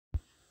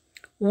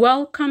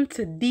Welcome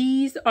to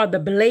These Are the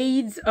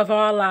Blades of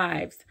Our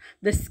Lives,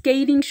 the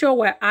skating show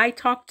where I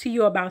talk to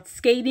you about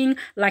skating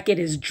like it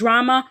is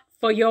drama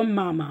for your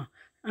mama.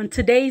 On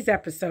today's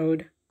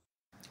episode,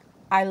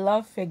 I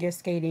love figure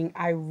skating,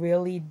 I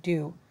really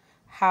do.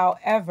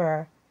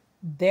 However,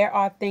 there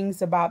are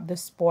things about the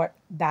sport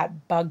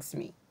that bugs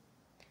me.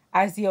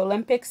 As the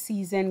Olympic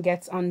season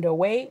gets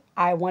underway,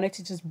 I wanted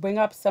to just bring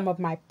up some of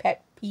my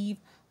pet peeve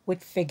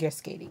with figure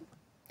skating.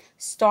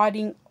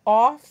 Starting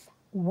off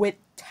with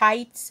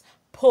tights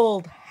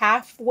pulled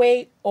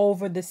halfway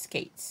over the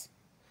skates.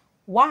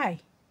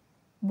 Why?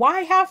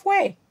 Why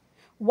halfway?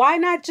 Why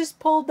not just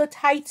pull the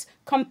tights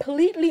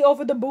completely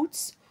over the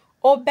boots?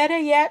 Or better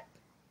yet,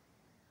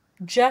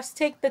 just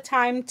take the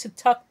time to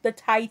tuck the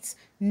tights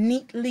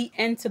neatly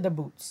into the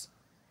boots.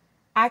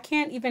 I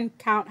can't even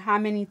count how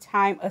many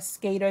times a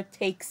skater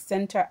takes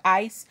center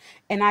ice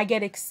and I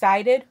get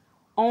excited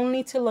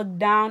only to look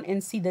down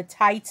and see the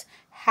tights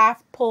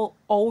half pull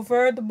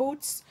over the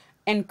boots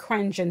and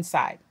cringe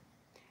inside.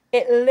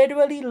 It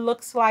literally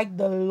looks like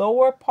the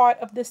lower part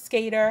of the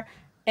skater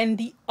and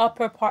the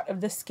upper part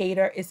of the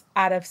skater is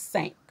out of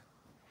sync.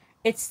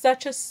 It's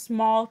such a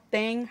small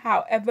thing,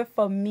 however,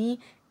 for me,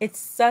 it's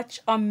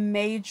such a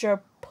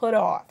major put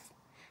off.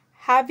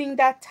 Having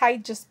that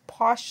tight just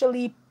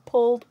partially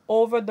pulled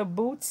over the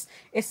boots,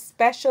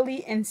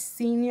 especially in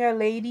senior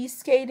ladies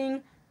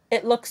skating,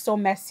 it looks so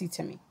messy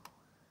to me.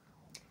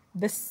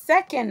 The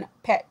second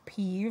pet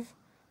peeve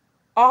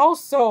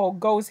also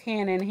goes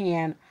hand in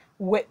hand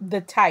with the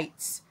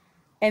tights,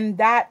 and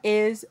that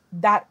is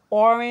that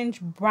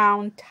orange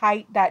brown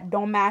tight that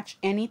don't match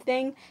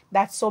anything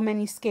that so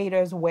many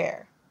skaters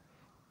wear.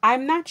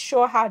 I'm not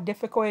sure how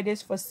difficult it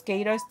is for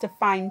skaters to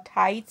find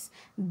tights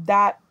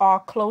that are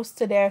close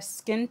to their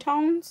skin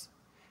tones.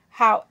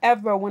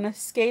 However, when a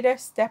skater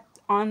steps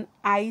on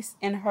ice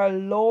and her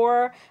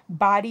lower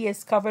body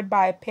is covered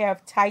by a pair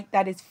of tights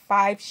that is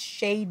 5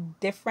 shades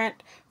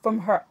different from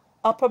her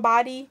upper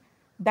body,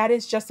 that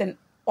is just an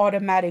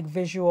automatic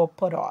visual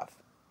put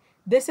off.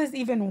 This is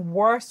even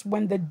worse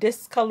when the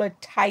discolored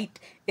tight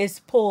is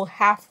pulled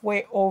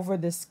halfway over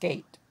the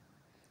skate.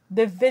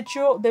 The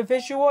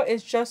visual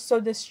is just so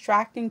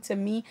distracting to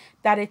me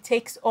that it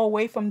takes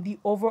away from the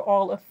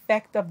overall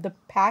effect of the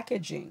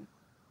packaging.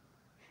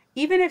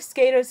 Even if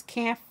skaters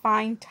can't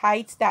find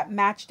tights that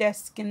match their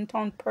skin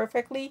tone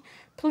perfectly,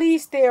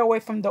 please stay away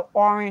from the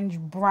orange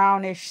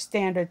brownish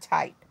standard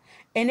tight.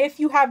 And if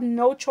you have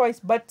no choice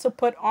but to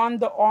put on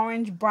the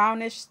orange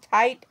brownish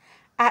tight,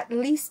 at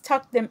least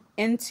tuck them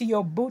into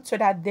your boots so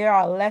that they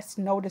are less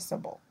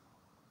noticeable.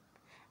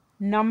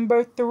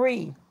 Number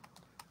 3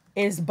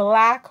 is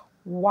black,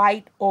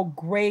 white, or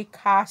gray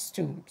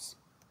costumes.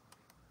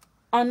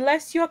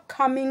 Unless you're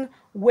coming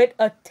with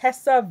a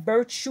Tessa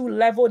Virtue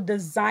level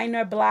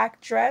designer black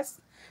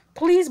dress,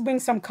 please bring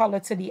some color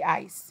to the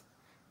ice.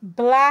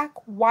 Black,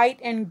 white,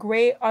 and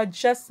gray are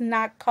just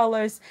not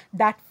colors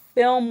that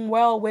film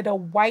well with a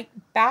white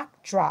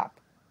backdrop.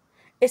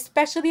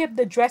 Especially if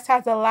the dress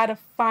has a lot of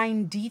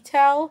fine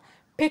detail,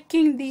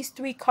 picking these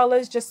 3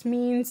 colors just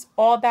means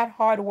all that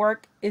hard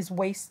work is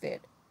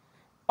wasted.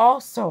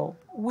 Also,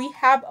 we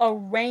have a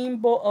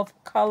rainbow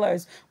of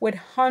colors with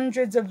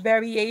hundreds of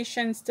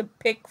variations to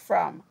pick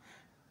from.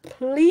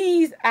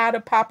 Please add a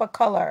pop of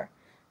color.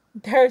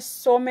 There's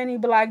so many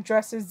black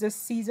dresses this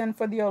season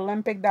for the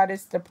Olympic that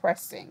is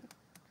depressing.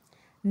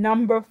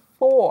 Number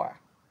 4,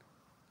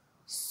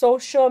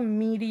 social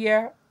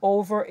media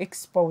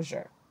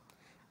overexposure.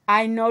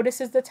 I know this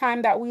is the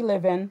time that we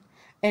live in,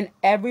 and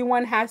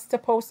everyone has to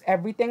post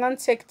everything on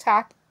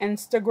TikTok,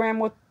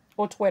 Instagram,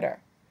 or Twitter.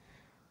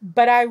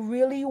 But I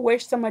really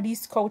wish some of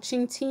these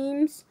coaching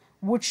teams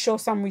would show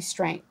some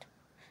restraint.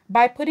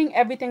 By putting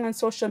everything on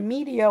social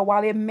media,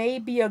 while it may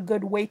be a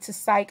good way to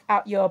psych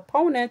out your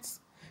opponents,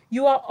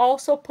 you are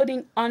also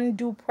putting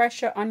undue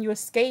pressure on your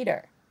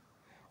skater.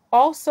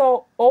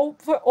 Also,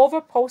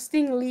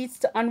 over-posting leads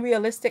to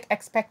unrealistic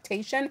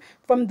expectation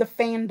from the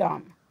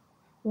fandom.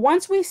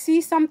 Once we see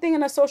something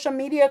in a social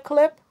media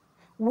clip,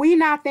 we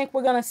now think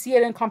we're going to see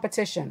it in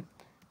competition.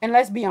 And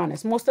let's be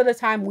honest, most of the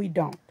time we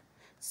don't.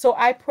 So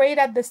I pray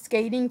that the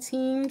skating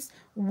teams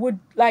would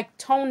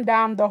tone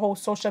down the whole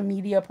social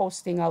media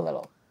posting a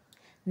little.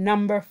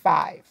 Number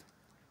 5,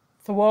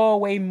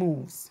 throwaway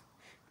moves.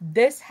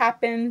 This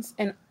happens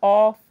in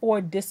all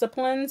 4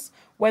 disciplines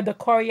where the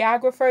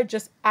choreographer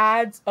just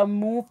adds a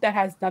move that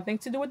has nothing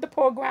to do with the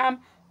program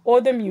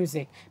or the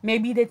music.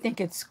 Maybe they think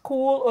it's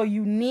cool or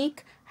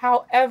unique.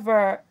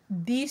 However,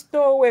 these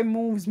throwaway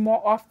moves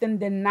more often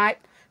than not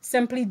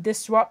simply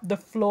disrupt the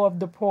flow of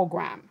the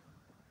program.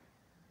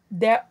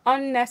 They're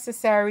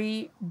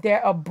unnecessary,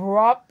 they're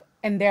abrupt,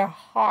 and they're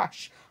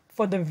harsh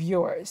for the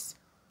viewers.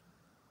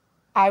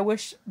 I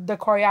wish the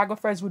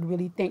choreographers would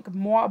really think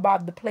more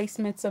about the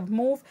placements of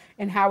move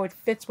and how it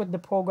fits with the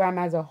program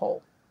as a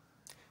whole.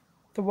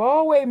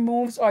 Throwaway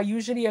moves are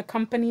usually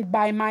accompanied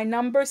by my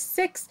number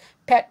 6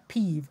 pet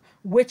peeve,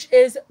 which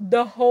is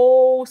the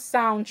whole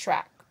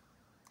soundtrack.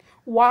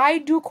 Why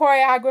do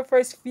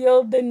choreographers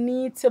feel the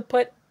need to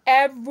put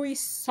every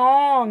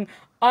song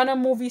on a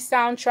movie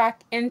soundtrack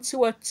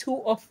into a 2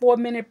 or 4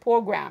 minute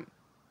program.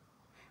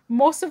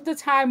 Most of the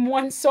time,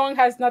 one song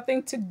has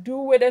nothing to do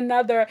with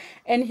another,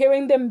 and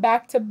hearing them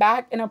back to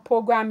back in a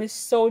program is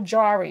so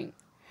jarring.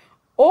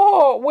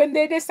 Or when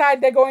they decide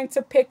they're going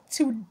to pick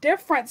 2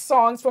 different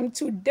songs from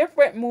 2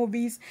 different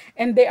movies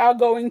and they are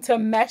going to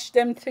mesh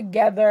them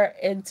together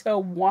into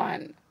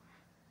one.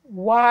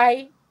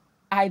 Why?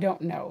 I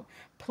don't know.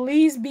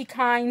 Please be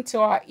kind to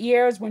our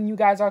ears when you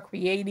guys are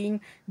creating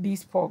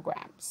these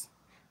programs.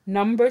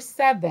 Number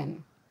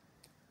 7,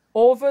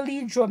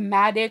 overly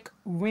dramatic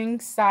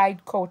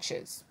ringside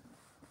coaches.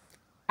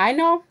 I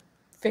know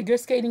figure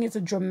skating is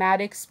a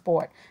dramatic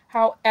sport.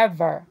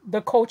 However,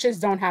 the coaches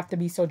don't have to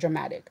be so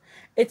dramatic.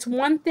 It's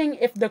one thing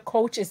if the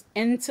coach is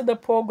into the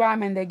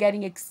program and they're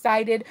getting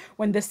excited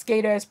when the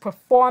skater is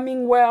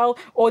performing well,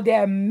 or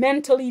they're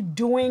mentally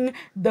doing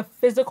the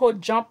physical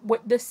jump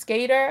with the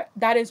skater.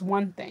 That is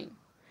one thing.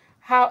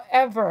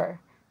 However,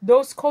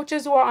 those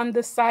coaches who are on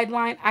the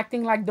sideline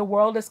acting like the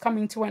world is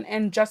coming to an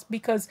end just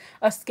because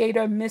a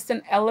skater missed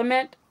an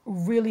element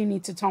really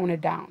need to tone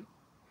it down.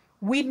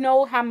 We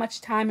know how much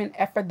time and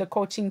effort the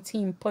coaching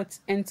team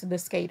puts into the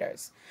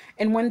skaters.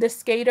 And when the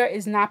skater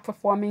is not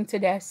performing to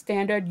their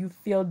standard, you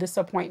feel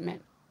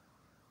disappointment.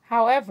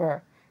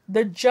 However,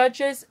 the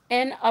judges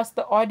and us,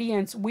 the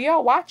audience, we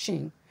are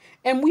watching.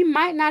 And we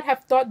might not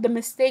have thought the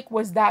mistake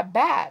was that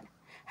bad.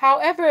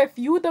 However, if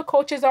you, the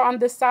coaches, are on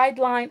the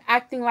sideline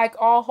acting like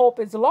all hope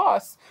is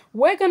lost,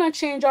 we're going to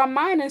change our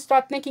mind and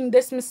start thinking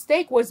this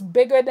mistake was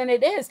bigger than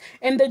it is.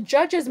 And the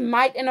judges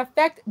might, in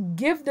effect,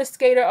 give the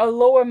skater a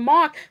lower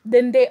mark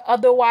than they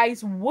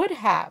otherwise would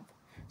have.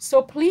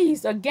 So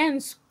please, again,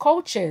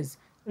 coaches,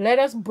 let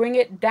us bring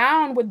it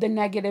down with the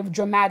negative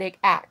dramatic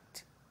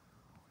act.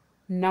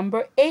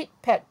 Number 8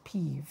 pet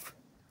peeve.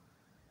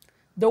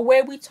 The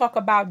way we talk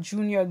about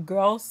junior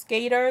girl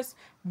skaters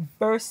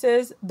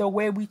versus the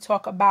way we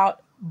talk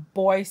about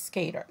boy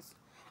skaters.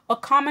 A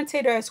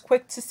commentator is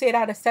quick to say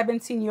that a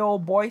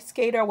 17-year-old boy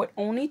skater with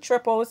only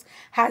triples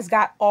has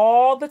got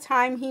all the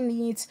time he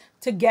needs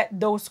to get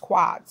those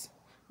quads.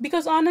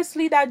 Because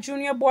honestly, that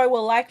junior boy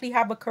will likely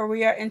have a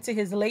career into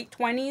his late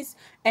 20s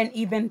and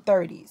even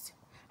 30s.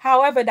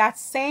 However, that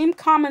same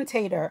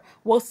commentator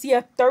will see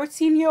a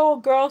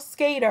 13-year-old girl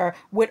skater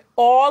with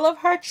all of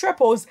her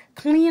triples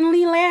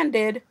cleanly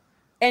landed,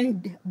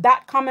 and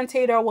that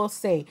commentator will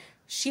say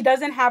she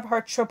doesn't have her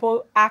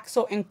triple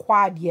axel and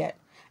quad yet,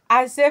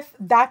 as if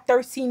that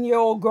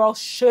 13-year-old girl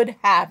should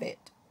have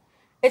it.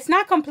 It's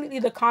not completely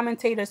the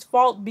commentator's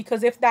fault,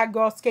 because if that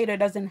girl skater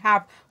doesn't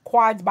have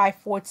quads by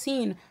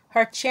 14,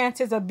 her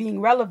chances of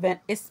being relevant,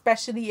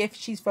 especially if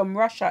she's from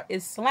Russia,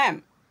 is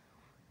slim.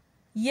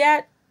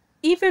 Yet,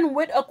 even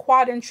with a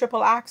quad and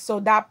triple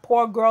axel, that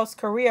poor girl's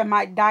career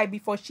might die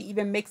before she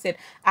even makes it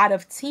out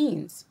of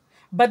teens.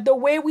 But the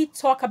way we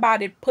talk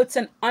about it puts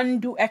an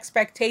undue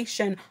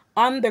expectation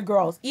on the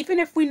girls. Even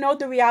if we know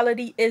the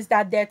reality is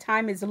that their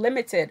time is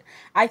limited,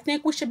 I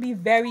think we should be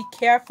very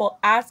careful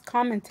as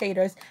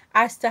commentators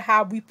as to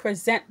how we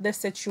present the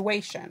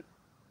situation.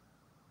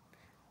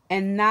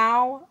 And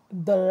now,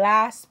 the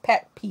last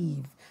pet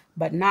peeve,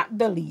 but not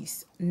the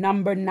least,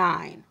 number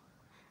 9,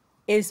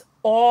 is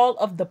all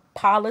of the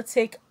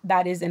politic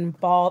that is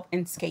involved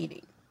in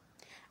skating.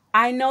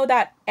 I know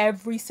that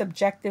every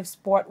subjective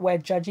sport where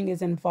judging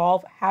is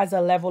involved has a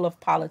level of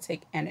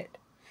politic in it.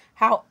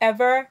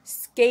 However,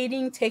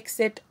 skating takes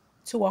it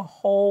to a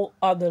whole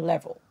other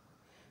level.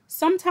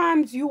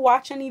 Sometimes you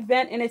watch an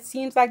event and it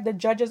seems like the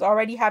judges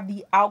already have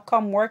the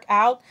outcome worked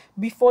out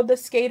before the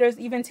skaters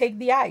even take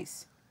the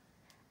ice.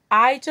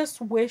 I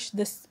just wish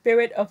the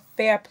spirit of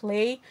fair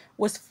play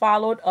was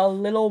followed a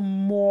little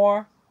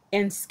more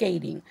in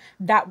skating,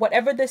 that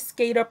whatever the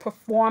skater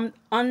performed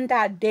on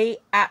that day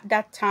at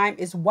that time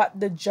is what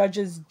the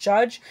judges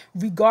judge,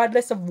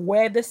 regardless of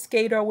where the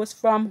skater was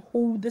from,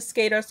 who the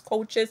skater's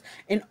coach is,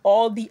 and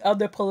all the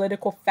other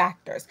political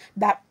factors.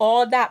 That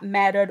all that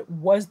mattered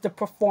was the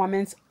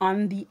performance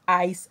on the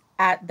ice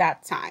at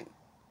that time.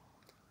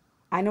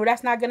 I know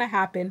that's not going to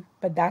happen,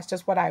 but that's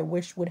just what I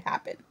wish would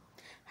happen.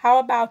 How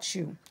about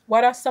you?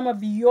 What are some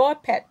of your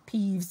pet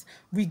peeves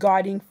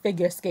regarding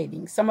figure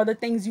skating? Some of the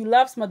things you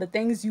love, some of the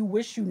things you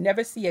wish you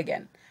never see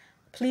again.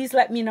 Please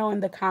let me know in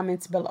the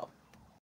comments below.